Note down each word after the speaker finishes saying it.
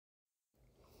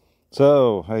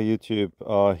So, hey YouTube,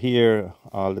 here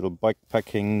a little bike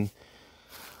packing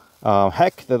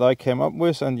hack that I came up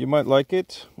with, and you might like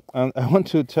it. And I want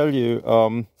to tell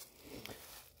you,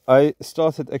 I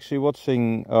started actually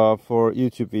watching for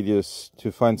YouTube videos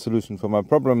to find solution for my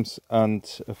problems and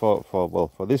for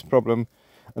this problem.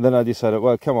 And then I decided,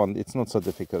 well, come on, it's not so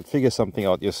difficult. Figure something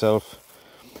out yourself.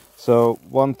 So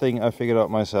one thing I figured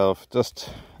out myself,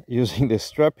 just using this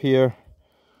strap here.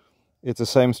 It's the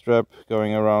same strap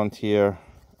going around here,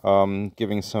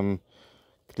 giving some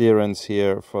clearance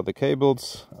here for the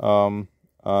cables,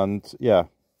 and yeah,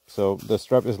 so the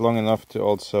strap is long enough to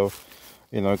also,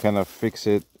 kind of fix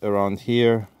it around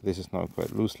here. This is now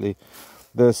quite loosely.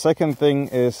 The second thing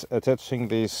is attaching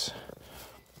these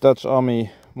Dutch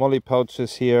Army molly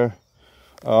pouches here.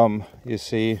 You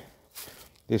see,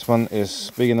 this one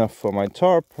is big enough for my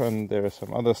tarp, and there is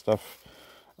some other stuff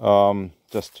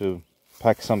just to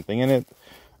pack something in it,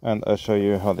 and I'll show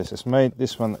you how this is made.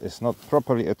 This one is not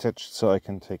properly attached, so I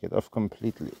can take it off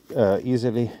completely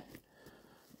easily.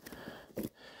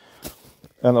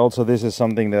 And also this is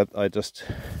something that I just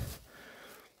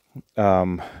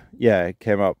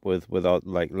came up with without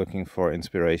like looking for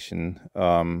inspiration,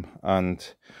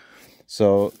 and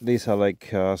so these are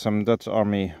like some Dutch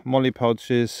Army molly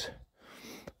pouches,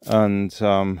 and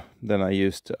then I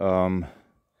used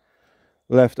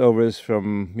leftovers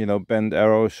from bent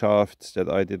arrow shafts that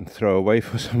I didn't throw away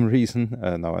for some reason.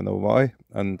 Now I know why.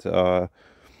 And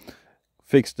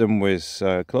fixed them with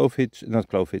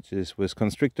with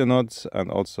constrictor knots.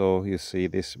 And also you see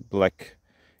this black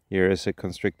here is a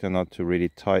constrictor knot to really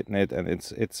tighten it, and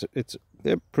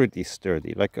they're pretty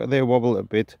sturdy. Like they wobble a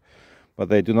bit, but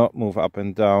they do not move up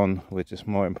and down, which is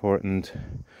more important.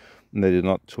 And they do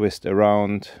not twist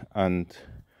around, and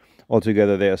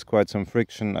altogether there's quite some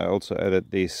friction. I also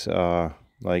added these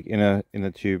like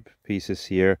inner tube pieces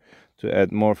here to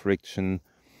add more friction,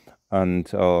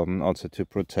 and also to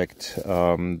protect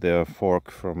the fork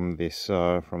from this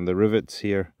from the rivets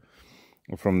here,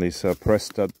 from these press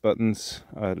stud buttons,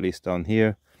 at least down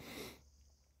here.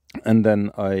 And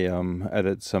then I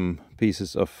added some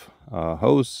pieces of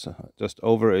hose just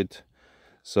over it,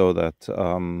 so that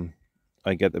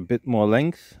I get a bit more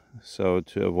length, so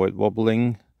to avoid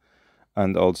wobbling,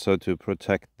 and also to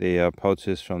protect the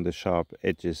pouches from the sharp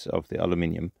edges of the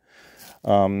aluminium.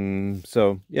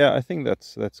 So yeah, I think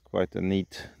that's quite a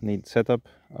neat setup.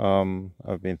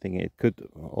 I've been thinking it could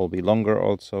all be longer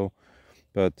also,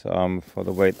 but for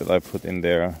the weight that I put in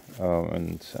there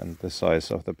and the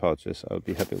size of the pouches, I'll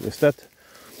be happy with that.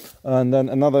 And then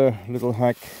another little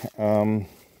hack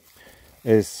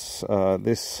is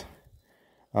this.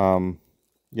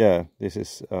 This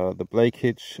is the Blake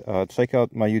hitch. Check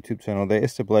out my YouTube channel. There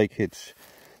is the Blake hitch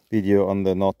video on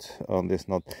this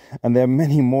knot, and there are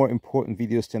many more important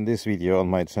videos than this video on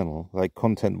my channel, like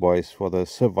content wise, for the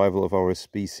survival of our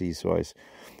species wise.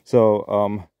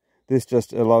 So this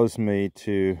just allows me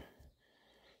to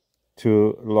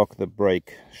lock the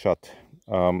brake shut,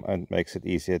 and makes it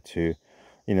easier to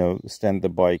stand the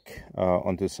bike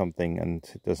onto something and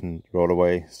it doesn't roll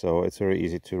away. So it's very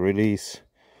easy to release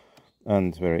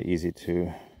and very easy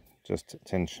to just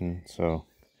tension. So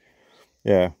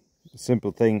yeah,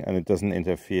 simple thing, and it doesn't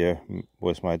interfere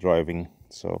with my driving.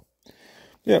 So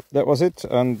yeah, that was it.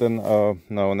 And then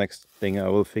now next thing I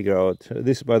will figure out,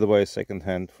 this by the way is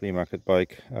second-hand flea market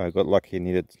bike. I got lucky,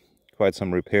 needed quite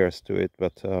some repairs to it,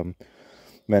 but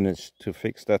managed to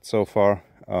fix that so far.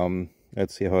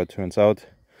 Let's see how it turns out.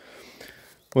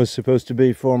 Was supposed to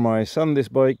be for my son, this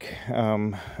bike,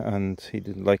 and he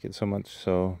didn't like it so much,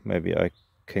 so maybe I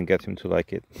can get him to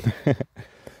like it.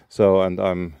 So, and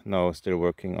I'm now still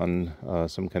working on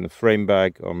some kind of frame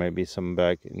bag, or maybe some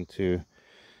bag into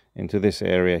this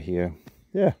area here.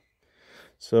 Yeah,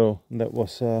 so that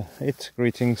was it.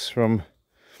 Greetings from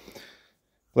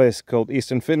a place called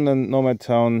Eastern Finland, Nomad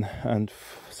Town, and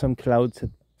some clouds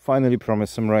had finally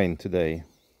promised some rain today.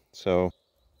 So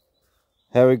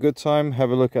have a good time. Have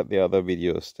a look at the other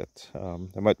videos that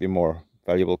there might be more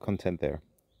valuable content there.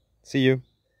 See you.